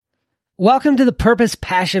Welcome to the Purpose,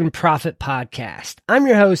 Passion, Profit podcast. I'm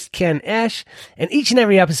your host, Ken Esch, and each and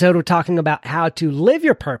every episode we're talking about how to live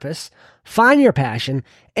your purpose, find your passion,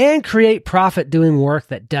 and create profit doing work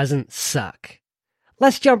that doesn't suck.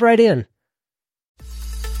 Let's jump right in.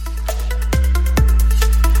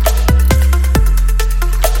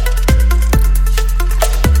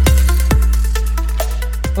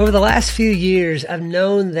 Over the last few years, I've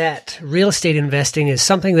known that real estate investing is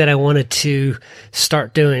something that I wanted to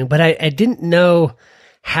start doing, but I didn't know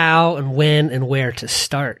how and when and where to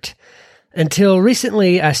start. Until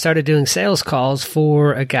recently, I started doing sales calls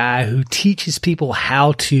for a guy who teaches people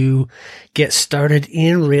how to get started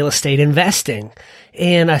in real estate investing.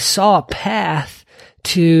 And I saw a path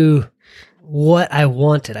to what I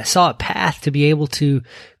wanted. I saw a path to be able to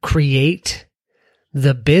create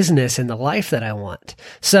the business and the life that I want.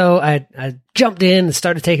 So I jumped in and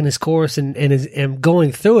started taking this course and am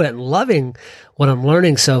going through it and loving what I'm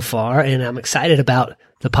learning so far. And I'm excited about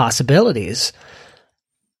the possibilities.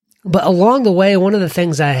 But along the way, one of the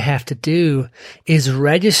things I have to do is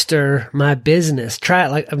register my business.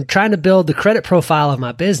 I'm trying to build the credit profile of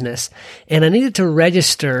my business, and I needed to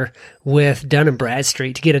register with Dun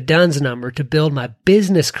Bradstreet to get a DUNS number to build my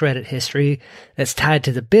business credit history that's tied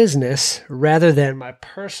to the business rather than my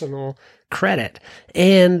personal credit.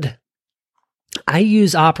 And I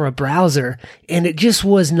use Opera browser, and it just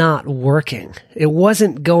was not working. It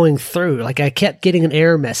wasn't going through. Like, I kept getting an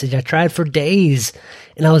error message. I tried for days,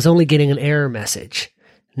 and I was only getting an error message.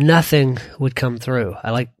 Nothing would come through.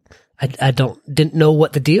 Didn't know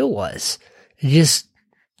what the deal was. It just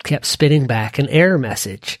kept spitting back an error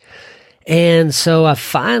message. And so I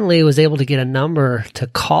finally was able to get a number to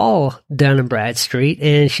call Dun Bradstreet,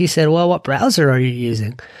 and she said, "Well, what browser are you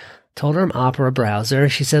using?" Told her I'm Opera browser.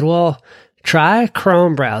 She said, "Well, try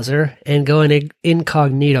Chrome browser and go in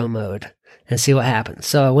incognito mode and see what happens."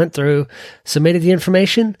 So I went through, submitted the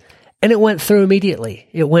information, and it went through immediately.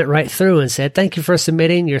 It went right through and said, "Thank you for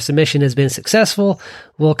submitting. Your submission has been successful.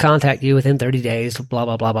 We'll contact you within 30 days, blah,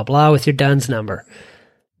 blah, blah, blah, blah, with your DUNS number."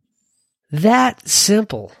 That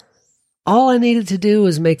simple. All I needed to do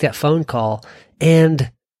was make that phone call,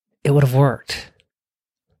 and it would have worked.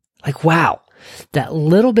 Like, wow. That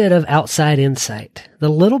little bit of outside insight, the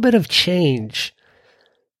little bit of change,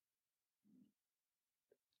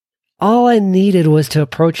 all I needed was to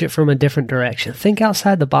approach it from a different direction. Think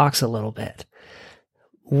outside the box a little bit.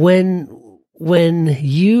 When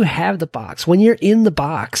you have the box, when you're in the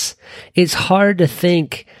box, it's hard to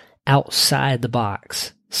think outside the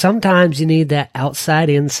box. Sometimes you need that outside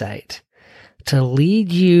insight to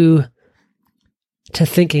lead you to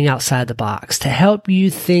thinking outside the box, to help you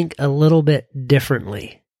think a little bit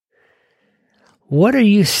differently. What are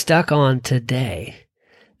you stuck on today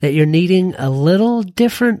that you're needing a little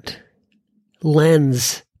different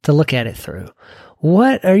lens to look at it through?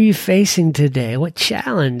 What are you facing today? What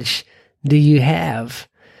challenge do you have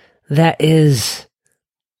that is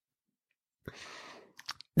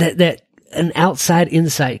that an outside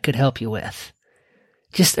insight could help you with?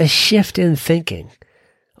 Just a shift in thinking.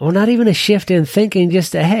 Or not even a shift in thinking,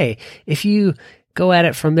 just hey, if you go at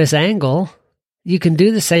it from this angle, you can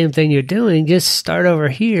do the same thing you're doing, just start over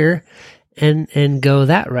here and go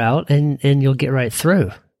that route, and you'll get right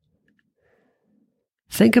through.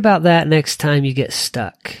 Think about that next time you get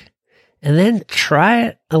stuck, and then try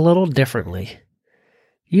it a little differently.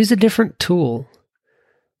 Use a different tool.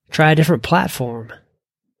 Try a different platform.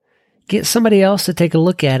 Get somebody else to take a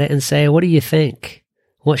look at it and say, "What do you think?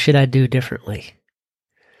 What should I do differently?"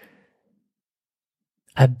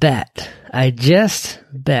 I just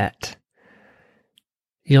bet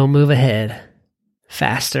you'll move ahead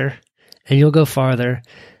faster and you'll go farther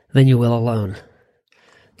than you will alone.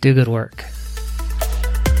 Do good work.